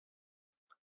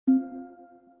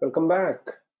Welcome back.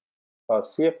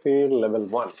 CFA level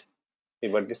 1. We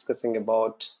were discussing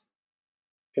about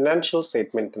financial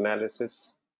statement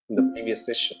analysis in the previous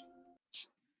session.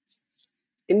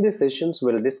 In these sessions,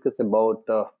 we'll discuss about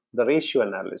the ratio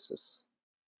analysis,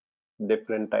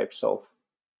 different types of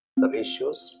the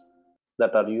ratios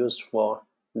that are used for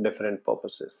different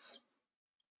purposes.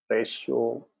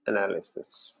 Ratio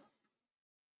analysis.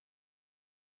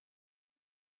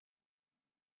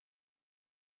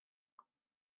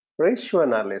 Ratio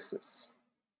analysis.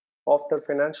 After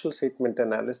financial statement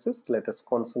analysis, let us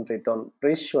concentrate on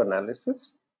ratio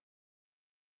analysis.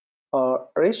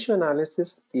 Ratio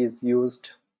analysis is used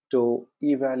to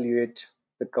evaluate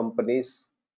the company's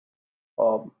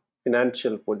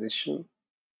financial position,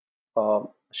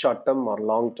 short-term or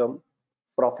long-term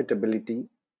profitability,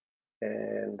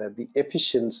 and the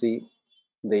efficiency,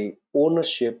 the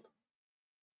ownership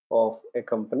of a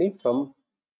company from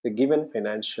the given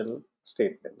financial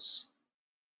statements.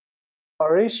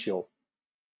 A ratio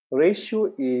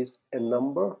is a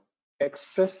number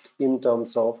expressed in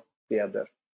terms of the other.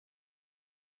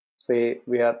 Say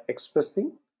we are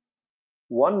expressing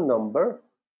one number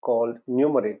called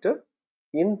numerator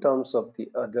in terms of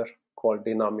the other called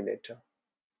denominator.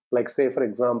 Like say for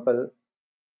example,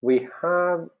 we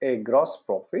have a gross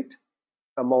profit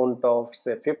amount of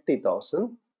say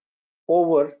 50,000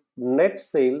 over net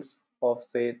sales of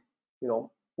say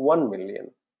 1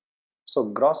 million. So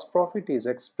gross profit is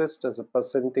expressed as a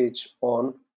percentage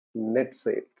on net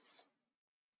sales.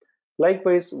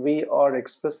 Likewise, we are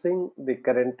expressing the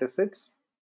current assets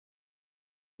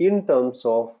in terms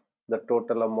of the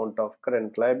total amount of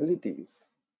current liabilities.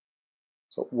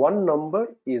 So one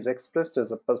number is expressed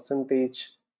as a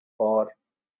percentage or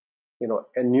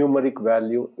a numeric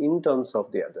value in terms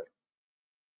of the other.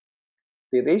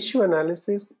 The ratio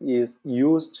analysis is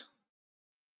used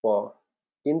for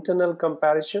internal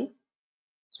comparison.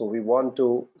 So we want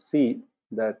to see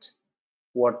that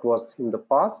what was in the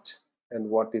past and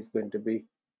what is going to be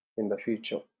in the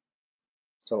future.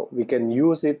 So we can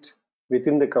use it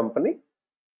within the company,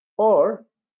 or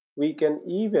we can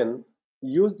even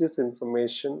use this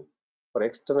information for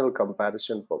external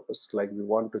comparison purpose, like we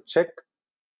want to check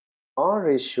our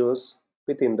ratios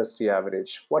with industry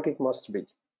average, what it must be,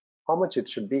 how much it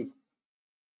should be.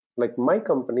 Like my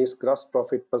company's gross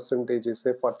profit percentage is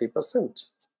say 40%.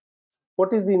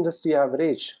 What is the industry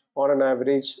average? On an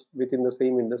average within the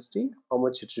same industry, how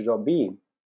much it should have been?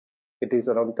 It is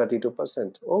around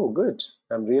 32%. Oh, good.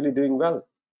 I'm really doing well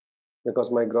because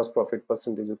my gross profit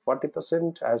percentage is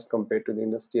 40% as compared to the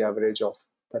industry average of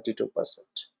 32%.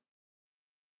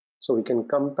 So we can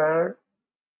compare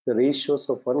the ratios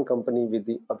of one company with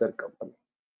the other company.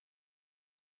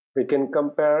 We can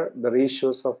compare the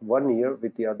ratios of 1 year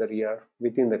with the other year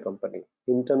within the company.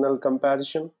 Internal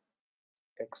comparison,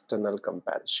 external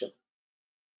comparison.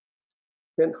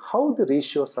 Then how the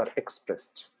ratios are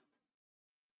expressed?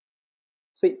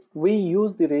 See, we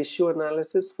use the ratio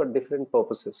analysis for different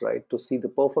purposes, right? To see the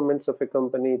performance of a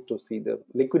company, to see the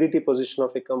liquidity position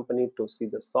of a company, to see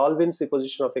the solvency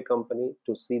position of a company,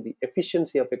 to see the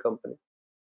efficiency of a company.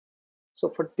 So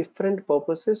for different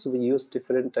purposes, we use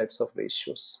different types of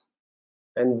ratios.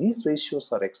 And these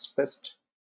ratios are expressed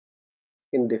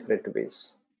in different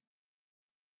ways.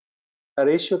 A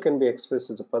ratio can be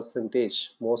expressed as a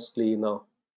percentage, mostly in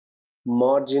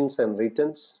margins and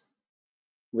returns.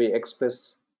 We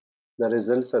express the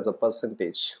results as a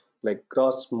percentage, like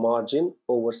gross margin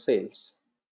over sales,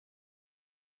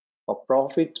 or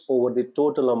profit over the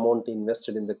total amount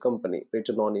invested in the company,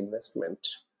 return on investment,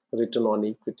 return on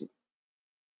equity.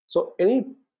 So any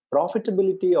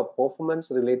profitability or performance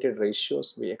related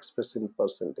ratios we express in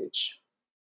percentage.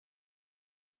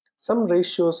 Some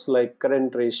ratios like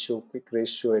current ratio, quick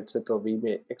ratio, etc., we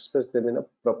may express them in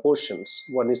proportions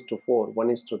 1:4,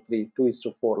 1:3,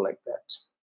 2:4, like that.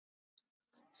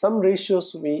 Some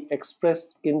ratios we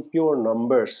express in pure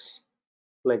numbers,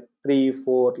 like 3,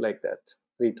 4, like that,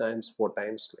 3 times, 4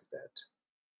 times, like that.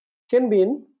 Can be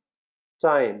in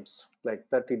times, like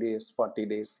 30 days, 40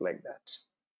 days, like that.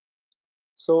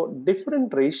 So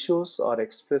different ratios are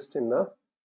expressed in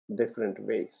different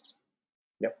ways.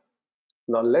 Yep.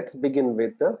 Now let's begin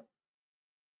with the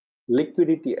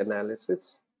liquidity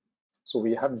analysis. So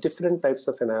we have different types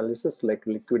of analysis like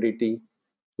liquidity,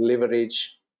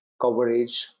 leverage,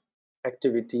 coverage,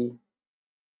 activity,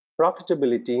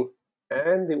 profitability,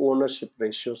 and the ownership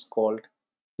ratios called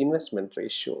investment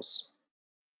ratios.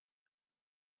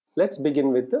 Let's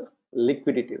begin with the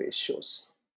liquidity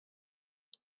ratios.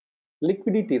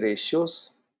 Liquidity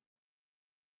ratios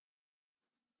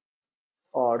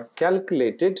are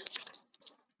calculated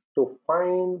to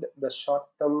find the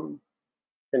short-term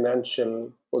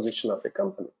financial position of a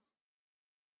company.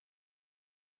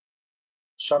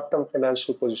 Short-term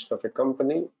financial position of a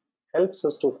company helps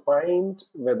us to find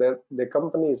whether the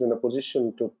company is in a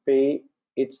position to pay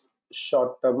its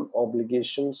short-term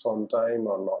obligations on time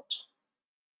or not.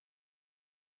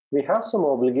 We have some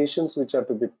obligations which are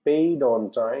to be paid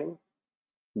on time,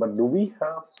 but do we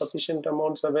have sufficient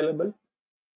amounts available?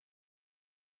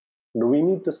 Do we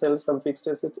need to sell some fixed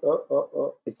assets?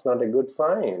 It's not a good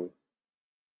sign.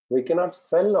 We cannot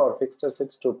sell our fixed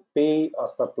assets to pay our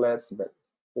supplier's bill,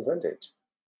 isn't it?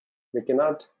 We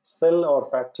cannot sell our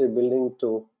factory building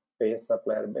to pay a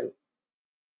supplier bill.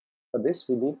 For this,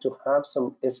 we need to have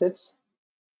some assets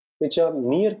which are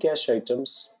near cash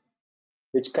items,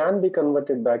 which can be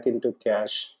converted back into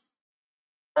cash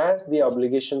as the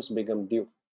obligations become due.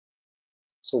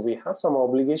 So we have some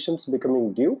obligations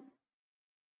becoming due.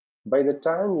 By the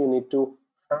time you need to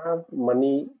have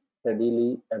money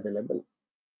readily available.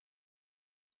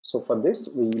 So for this,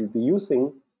 we will be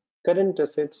using current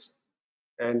assets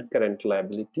and current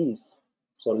liabilities.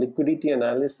 So liquidity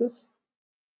analysis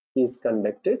is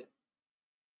conducted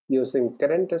using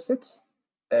current assets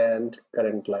and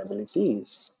current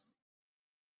liabilities.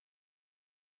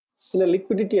 In a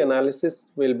liquidity analysis,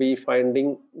 we'll be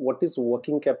finding what is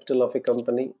working capital of a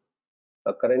company,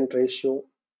 a current ratio,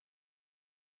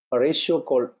 a ratio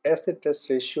called asset test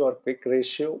ratio or quick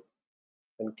ratio,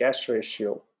 and cash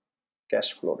ratio,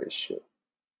 cash flow ratio.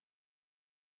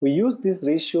 We use these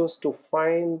ratios to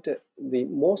find the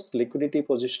most liquidity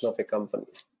position of a company.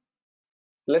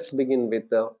 Let's begin with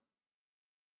the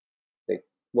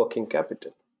working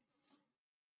capital.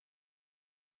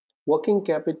 Working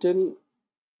capital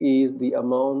is the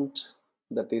amount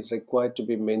that is required to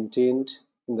be maintained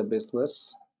in the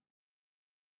business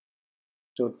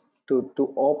to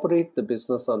operate the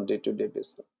business on day-to-day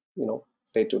business,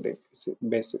 day-to-day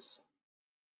basis.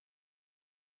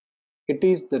 It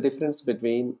is the difference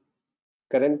between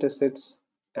current assets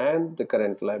and the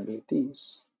current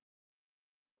liabilities.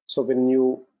 So when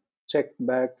you check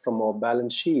back from our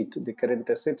balance sheet, the current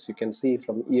assets, you can see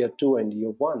from year 2 and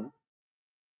year 1,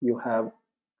 you have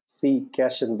C,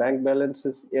 cash and bank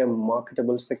balances, M,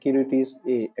 marketable securities,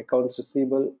 A, accounts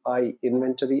receivable, I,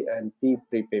 inventory, and P,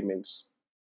 prepayments.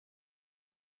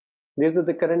 These are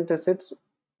the current assets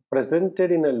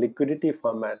presented in a liquidity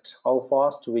format. How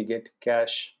fast we get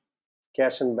cash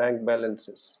and bank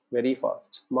balances? Very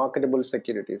fast. Marketable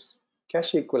securities,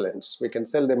 cash equivalents, we can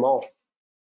sell them off.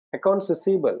 Accounts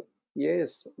receivable,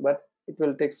 yes, but it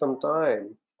will take some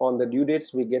time. On the due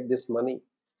dates, we get this money.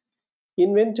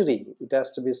 Inventory, it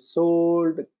has to be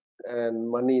sold and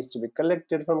money is to be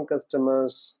collected from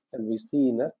customers, and we see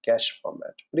in a cash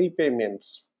format.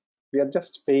 Prepayments, we are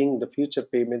just paying the future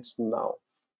payments now.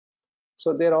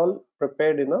 So they're all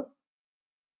prepared in a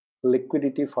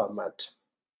liquidity format.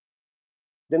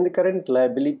 Then the current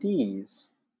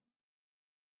liabilities,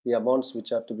 the amounts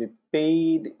which are to be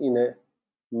paid in a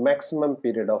maximum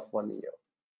period of 1 year.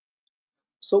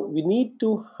 So we need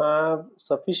to have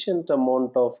sufficient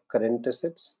amount of current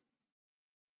assets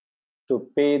to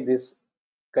pay this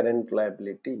current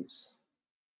liabilities.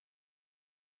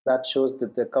 That shows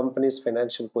that the company's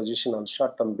financial position on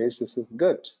short-term basis is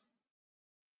good.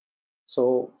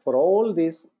 So for all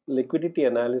these liquidity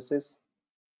analysis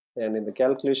and in the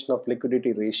calculation of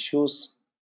liquidity ratios,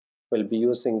 we'll be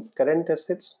using current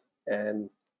assets and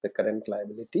the current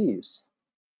liabilities.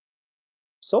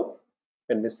 So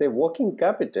when we say working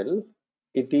capital,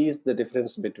 it is the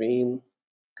difference between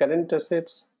current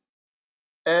assets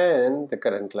and the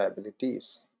current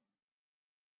liabilities.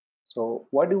 So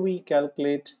what do we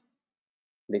calculate?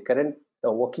 The current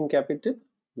working capital,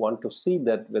 want to see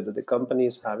that whether the company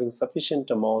is having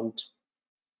sufficient amount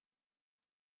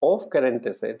of current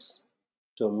assets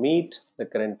to meet the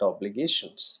current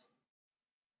obligations.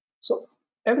 So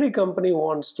every company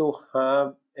wants to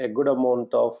have a good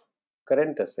amount of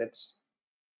current assets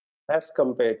as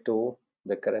compared to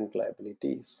the current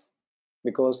liabilities,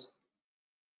 because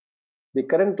the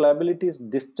current liabilities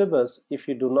disturb us if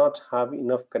you do not have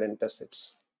enough current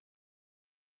assets.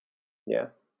 Yeah,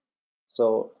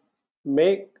 so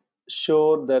make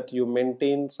sure that you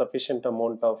maintain sufficient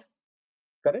amount of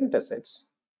current assets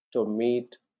to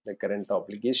meet the current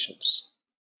obligations.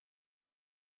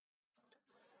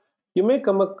 You may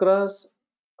come across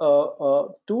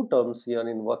two terms here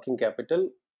in working capital: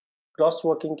 gross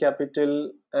working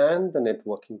capital and the net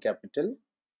working capital.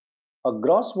 A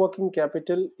gross working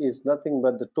capital is nothing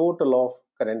but the total of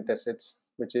current assets,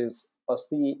 which is a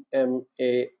C, M,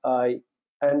 A, I,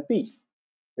 and P,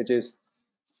 which is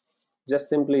just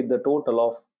simply the total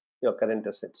of your current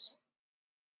assets.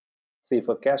 C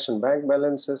for cash and bank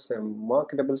balances, M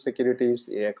marketable securities,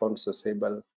 A accounts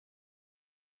receivable,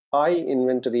 I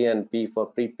inventory, and P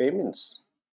for prepayments.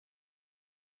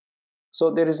 So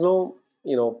there is no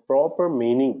proper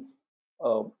meaning,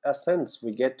 a sense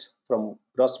we get from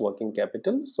gross working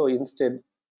capital. So instead,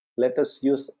 let us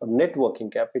use net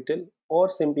working capital or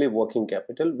simply working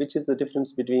capital, which is the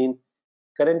difference between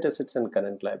current assets and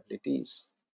current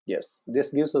liabilities. Yes,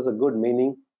 this gives us a good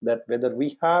meaning that whether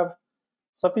we have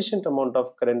sufficient amount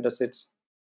of current assets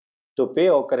to pay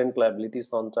our current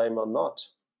liabilities on time or not.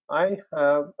 I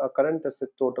have a current asset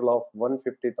total of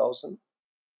 150,000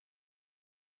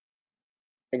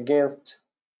 against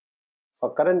a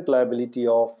current liability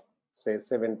of say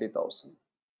 70,000.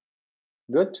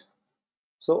 Good.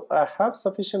 So I have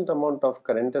sufficient amount of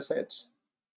current assets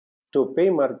to pay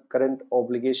my current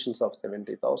obligations of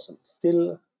 70,000.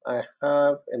 Still, I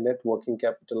have a net working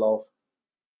capital of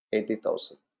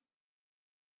 80,000.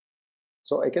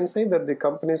 So I can say that the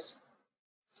company's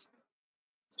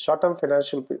short-term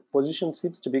financial position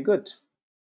seems to be good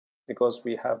because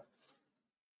we have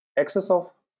excess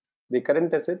of the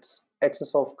current assets,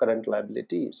 excess of current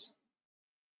liabilities.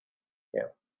 Yeah.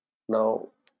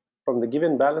 Now, from the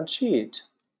given balance sheet,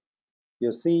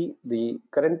 you see the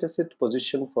current asset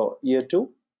position for year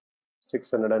 2,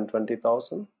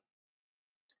 620,000,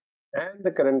 and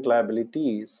the current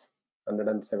liabilities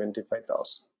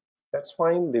 175,000. That's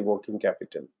fine. The working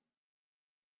capital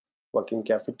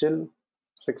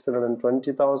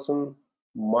 620,000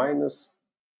 minus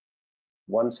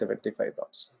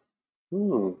 175,000.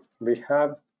 We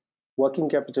have working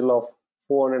capital of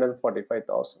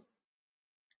 445,000.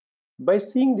 By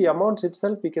seeing the amounts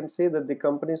itself, we can say that the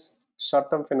company's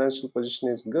short-term financial position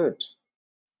is good.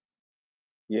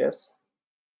 Yes,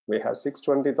 we have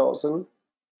 620,000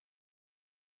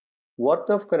 worth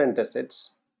of current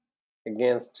assets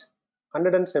against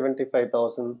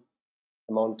 175,000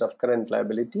 amount of current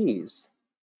liabilities.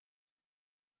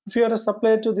 If you are a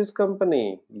supplier to this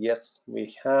company, yes,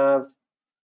 we have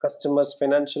customers'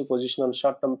 financial position and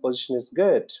short-term position is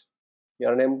good. You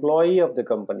are an employee of the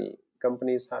company.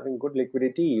 Company is having good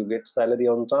liquidity. You get salary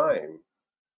on time.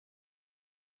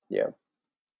 Yeah,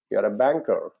 you are a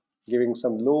banker giving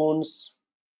some loans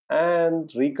and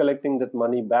recollecting that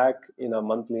money back in a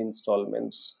monthly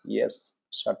installments. Yes,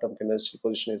 short-term financial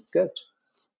position is good.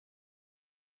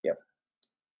 Yeah,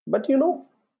 but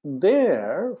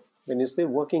there, when you say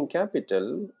working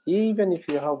capital, even if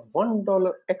you have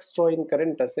 $1 extra in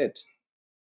current asset,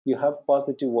 you have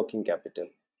positive working capital.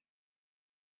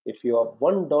 If you have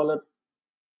 $1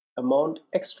 amount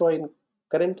extra in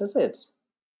current assets,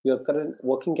 your current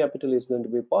working capital is going to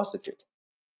be positive.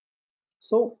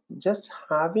 So just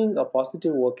having a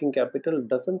positive working capital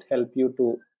doesn't help you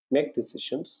to make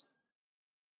decisions.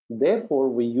 Therefore,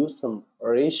 we use some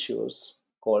ratios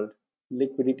called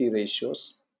liquidity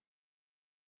ratios.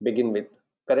 Begin with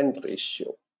current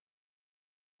ratio.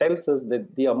 Tells us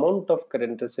that the amount of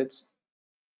current assets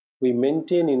we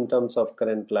maintain in terms of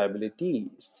current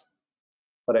liabilities.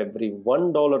 For every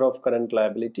 $1 of current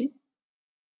liability,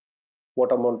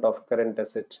 what amount of current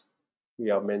asset we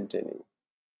are maintaining.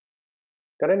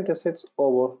 Current assets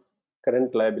over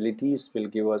current liabilities will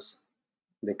give us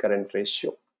the current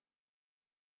ratio.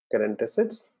 Current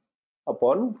assets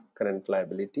upon current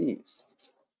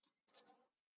liabilities.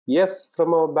 Yes,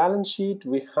 from our balance sheet,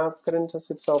 we have current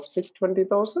assets of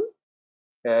 620,000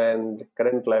 and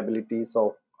current liabilities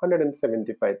of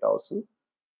 175,000.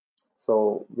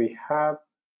 So we have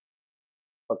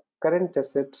a current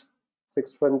asset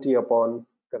 620 upon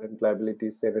current liability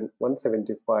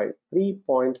 175,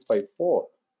 3.54.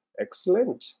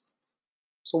 Excellent.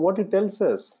 So what it tells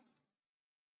us,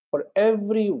 for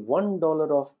every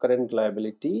 $1 of current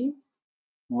liability,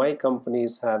 my company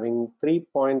is having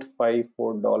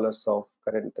 $3.54 of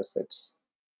current assets.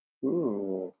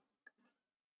 So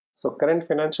current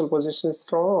financial position is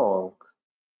strong.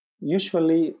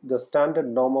 Usually the standard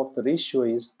norm of the ratio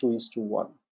is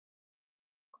 2:1.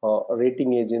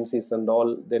 Rating agencies and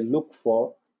all, they look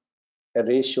for a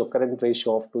ratio, current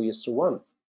ratio of 2:1.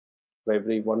 For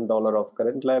every $1 of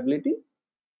current liability,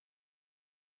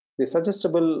 the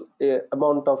suggestible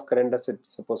amount of current asset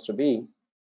is supposed to be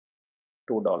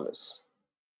 $2.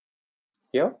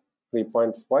 Here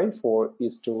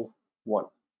 3.54:1.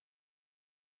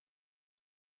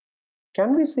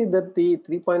 Can we say that the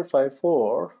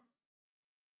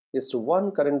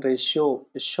 3.54:1 current ratio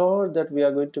is sure that we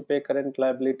are going to pay current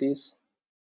liabilities?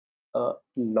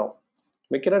 No,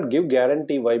 we cannot give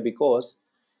guarantee. Why? Because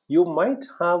you might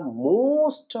have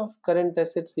most of current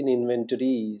assets in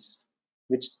inventories,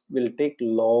 which will take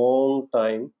long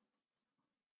time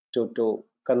to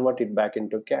convert it back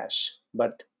into cash.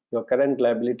 but your current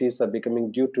liabilities are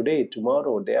becoming due today,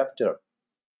 tomorrow, day after.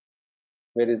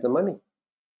 Where is the money?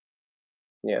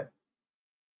 Yeah.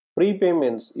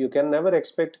 Prepayments, you can never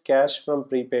expect cash from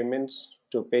prepayments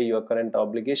to pay your current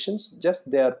obligations,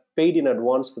 just they are paid in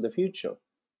advance for the future.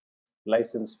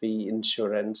 License fee,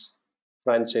 insurance,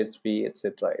 franchise fee,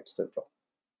 etc., etc.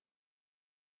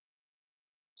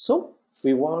 So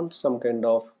we want some kind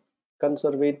of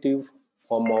conservative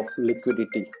form of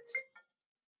liquidity.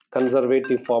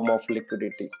 Conservative form of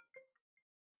liquidity.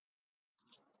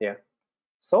 Yeah.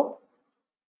 So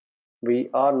we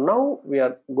are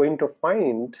going to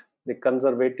find the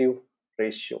conservative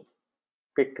ratio,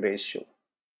 quick ratio.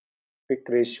 Quick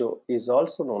ratio is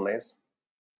also known as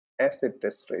acid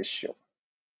test ratio.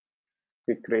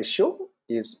 Quick ratio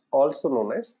is also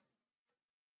known as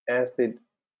acid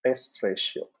test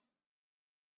ratio.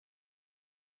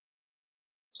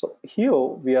 So here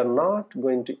we are not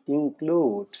going to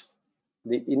include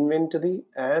the inventory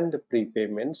and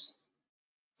prepayments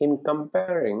in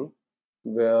comparing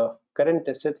the current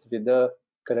assets with the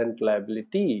current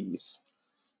liabilities.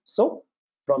 So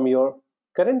from your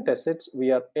current assets,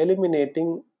 we are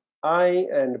eliminating I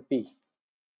and P,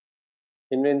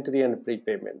 inventory and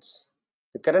prepayments.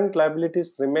 The current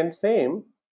liabilities remain same,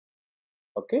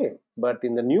 okay, but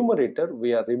in the numerator,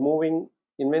 we are removing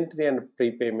inventory and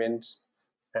prepayments,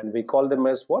 and we call them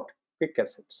as what? Quick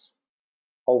assets.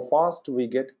 How fast we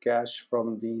get cash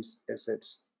from these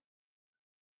assets.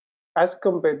 As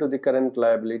compared to the current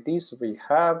liabilities, we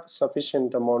have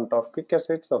sufficient amount of quick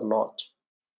assets or not.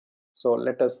 So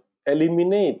let us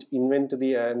eliminate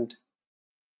inventory and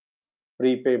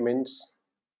prepayments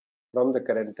from the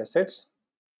current assets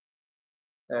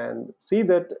and see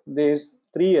that these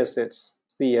three assets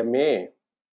CMA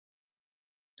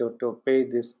to pay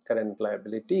these current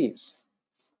liabilities.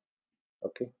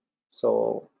 Okay,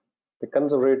 so the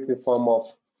conservative form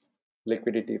of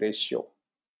liquidity ratio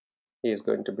is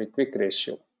going to be quick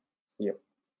ratio here.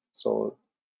 So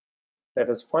let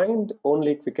us find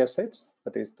only quick assets,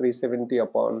 that is 370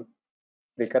 upon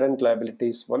the current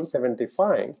liabilities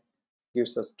 175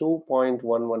 gives us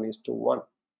 2.11:1.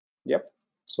 Yep.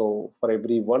 So for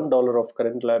every $1 of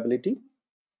current liability,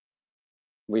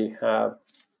 we have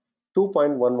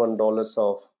 $2.11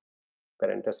 of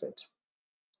current asset.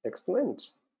 Excellent.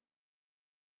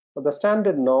 So the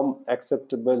standard norm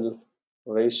acceptable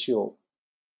ratio,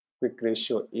 quick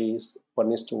ratio, is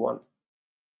 1:1.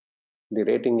 The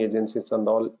rating agencies and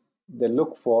all, they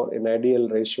look for an ideal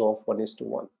ratio of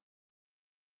 1:1.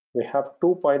 We have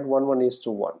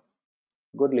 2.11:1.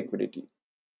 Good liquidity.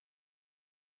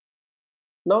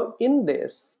 Now in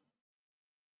this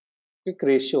quick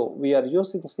ratio, we are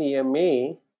using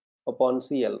CMA upon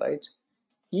CL, right?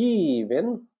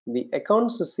 Even the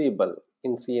accounts receivable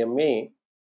in CMA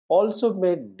also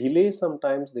may delay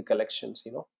sometimes the collections,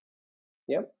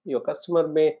 Yeah, your customer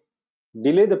may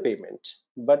delay the payment,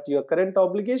 but your current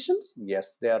obligations,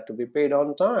 yes, they are to be paid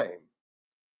on time.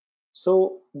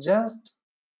 So just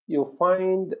you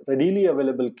find readily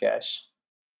available cash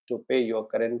to pay your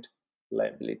current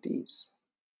liabilities.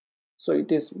 So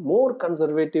it is more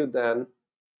conservative than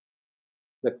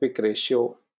the quick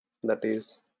ratio, that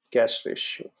is cash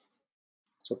ratio.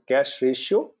 So cash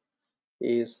ratio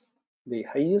is the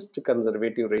highest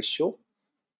conservative ratio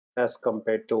as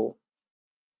compared to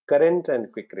current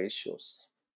and quick ratios.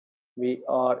 We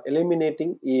are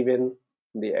eliminating even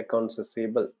the accounts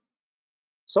receivable.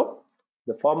 So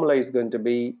the formula is going to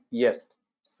be, yes,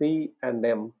 C and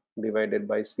M divided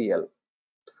by CL.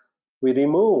 We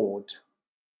removed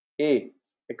A,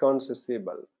 accounts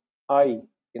receivable, I,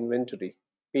 inventory,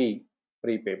 P,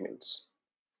 prepayments.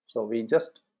 So we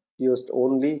just used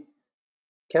only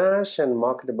cash and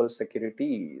marketable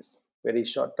securities, very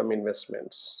short-term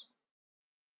investments,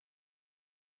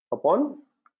 upon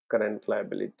current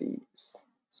liabilities.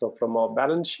 So from our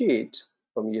balance sheet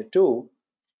from year 2,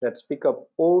 let's pick up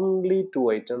only two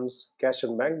items, cash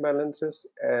and bank balances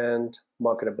and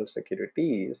marketable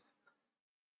securities.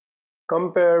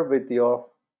 Compare with your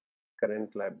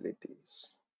current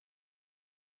liabilities.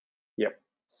 Yep.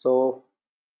 So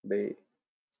the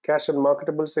cash and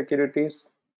marketable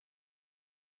securities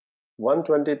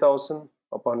 120,000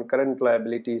 upon current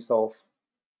liabilities of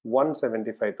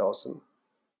 175,000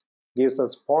 gives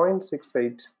us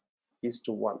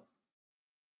 0.68:1.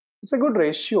 It's a good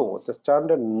ratio. The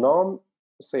standard norm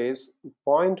says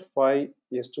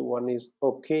 0.5:1 is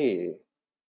okay.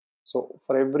 So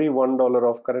for every $1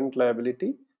 of current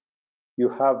liability, you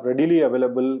have readily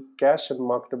available cash and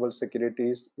marketable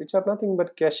securities, which are nothing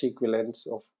but cash equivalents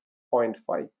of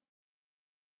 0.5.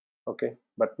 Okay,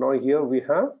 but now here we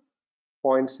have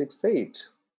 0.68.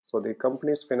 So the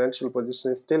company's financial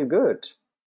position is still good.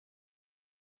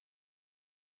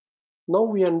 Now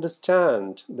we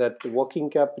understand that working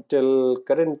capital,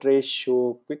 current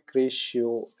ratio, quick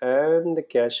ratio, and the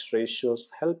cash ratios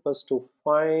help us to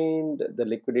find the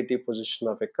liquidity position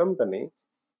of a company.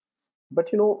 But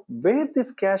where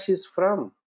this cash is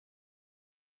from?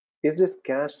 Is this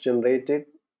cash generated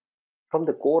from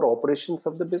the core operations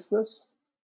of the business?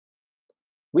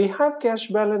 We have cash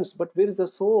balance, but where is the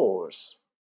source?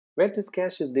 Where this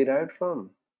cash is derived from?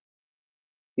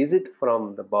 Is it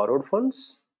from the borrowed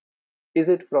funds? Is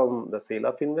it from the sale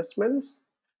of investments?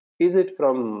 Is it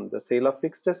from the sale of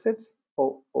fixed assets?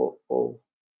 Oh.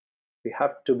 We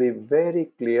have to be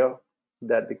very clear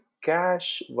that the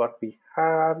cash what we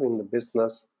have in the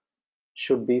business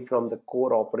should be from the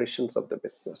core operations of the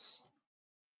business,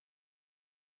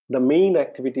 the main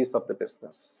activities of the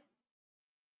business.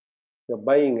 You're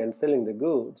buying and selling the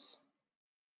goods.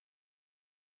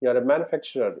 You're a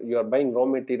manufacturer. You're buying raw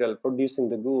material, producing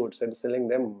the goods and selling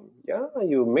them. Yeah,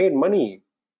 you made money.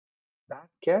 That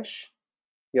cash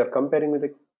you're comparing with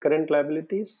the current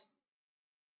liabilities.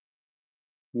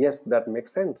 Yes, that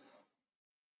makes sense.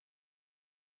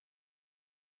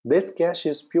 This cash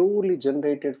is purely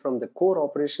generated from the core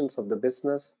operations of the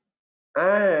business,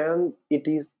 and it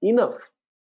is enough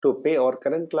to pay our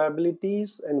current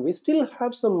liabilities, and we still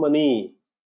have some money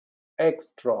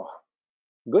extra.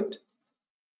 Good.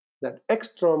 That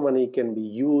extra money can be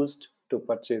used to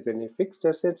purchase any fixed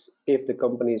assets if the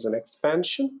company is an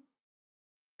expansion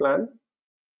plan,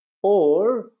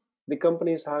 or the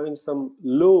company is having some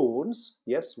loans.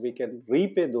 Yes, we can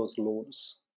repay those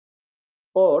loans,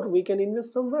 or we can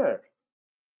invest somewhere.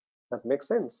 That makes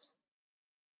sense.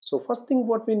 So first thing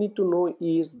what we need to know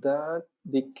is that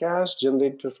the cash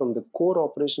generated from the core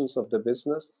operations of the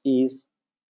business is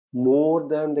more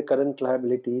than the current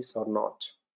liabilities or not.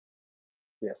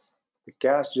 Yes, the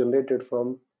cash generated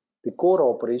from the core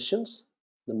operations,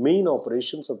 the main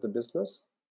operations of the business,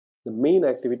 the main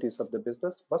activities of the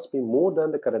business must be more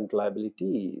than the current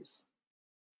liabilities.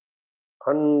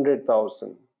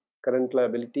 100,000. Current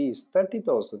liability is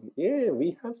 30,000. Yeah,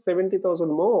 we have 70,000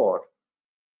 more.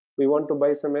 We want to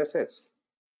buy some assets.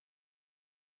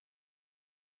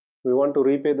 We want to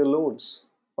repay the loans,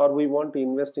 or we want to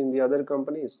invest in the other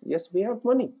companies. Yes, we have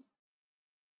money.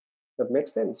 That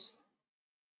makes sense.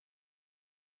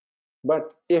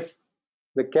 But if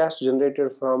the cash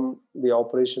generated from the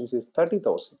operations is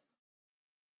 30,000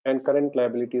 and current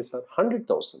liabilities are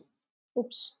 100,000,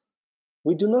 oops,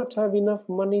 we do not have enough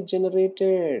money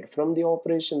generated from the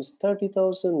operations.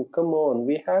 30,000, come on,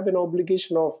 we have an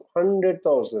obligation of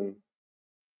 100,000.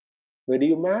 Where do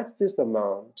you match this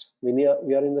amount? We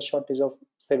are in the shortage of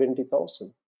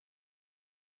 70,000.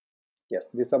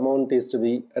 Yes, this amount is to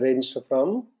be arranged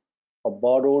from a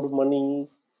borrowed money,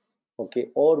 okay,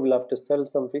 or we'll have to sell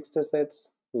some fixed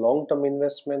assets, long-term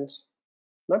investments.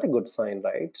 Not a good sign,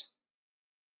 right?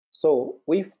 So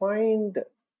we find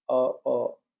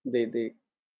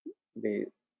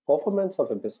the performance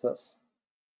of a business,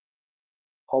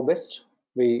 how best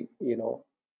we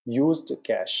used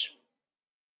cash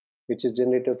which is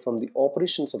generated from the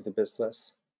operations of the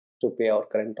business to pay our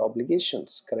current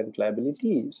obligations, current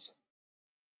liabilities,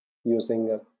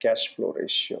 using a cash flow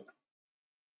ratio.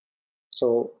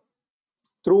 So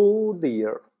through the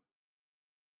year,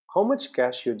 how much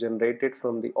cash you generated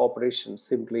from the operations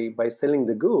simply by selling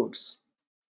the goods,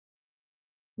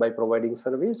 by providing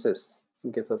services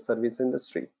in case of service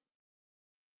industry?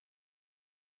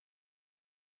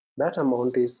 That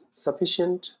amount is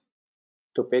sufficient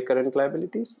to pay current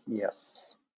liabilities?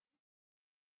 Yes.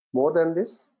 More than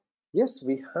this? Yes,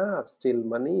 we have still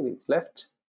money left.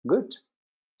 Good.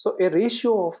 So a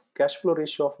ratio of cash flow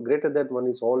ratio of greater than 1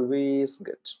 is always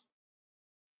good.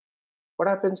 What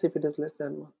happens if it is less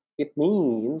than 1? It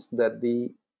means that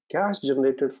the cash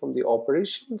generated from the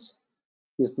operations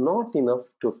is not enough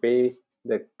to pay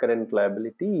the current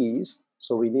liabilities.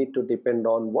 So we need to depend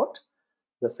on what?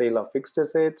 The sale of fixed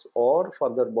assets or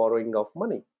further borrowing of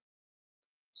money.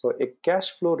 So a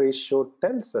cash flow ratio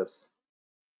tells us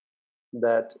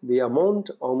that the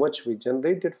amount how much we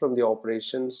generated from the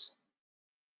operations,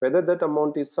 whether that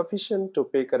amount is sufficient to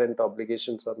pay current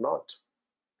obligations or not.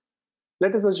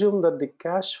 Let us assume that the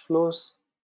cash flows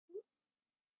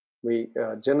we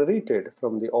generated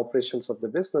from the operations of the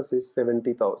business is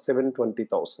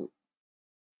 720,000.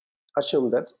 Assume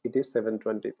that it is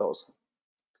 720,000.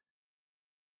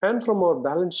 And from our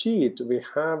balance sheet, we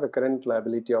have a current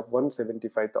liability of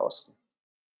 175,000.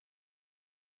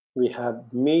 We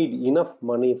have made enough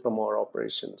money from our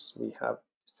operations. We have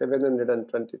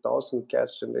 720,000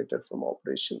 cash generated from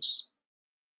operations.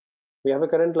 We have a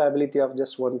current liability of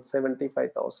just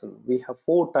 175,000. We have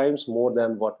 4 times more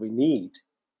than what we need.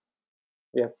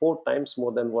 We have 4 times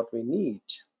more than what we need.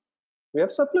 We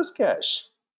have surplus cash.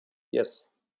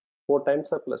 Yes, 4 times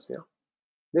surplus. Yeah.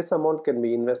 This amount can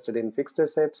be invested in fixed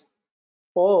assets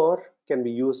or can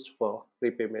be used for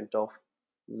repayment of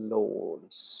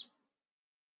loans.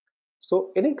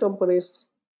 So any company's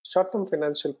short-term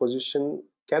financial position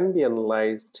can be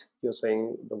analyzed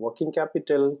using the working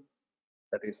capital,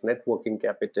 that is net working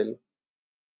capital,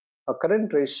 a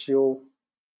current ratio,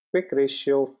 quick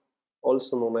ratio,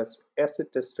 also known as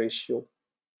asset test ratio,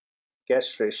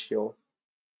 cash ratio,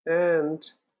 and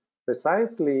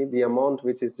precisely the amount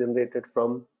which is generated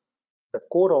from the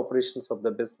core operations of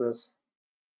the business.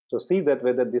 To see that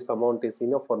whether this amount is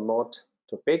enough or not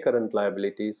to pay current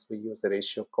liabilities, we use a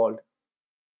ratio called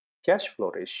cash flow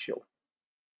ratio.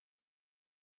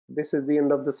 This is the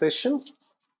end of the session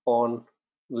on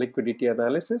liquidity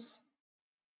analysis.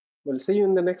 We'll see you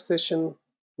in the next session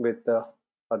with a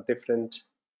different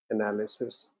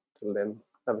analysis. Till then,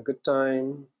 have a good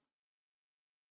time.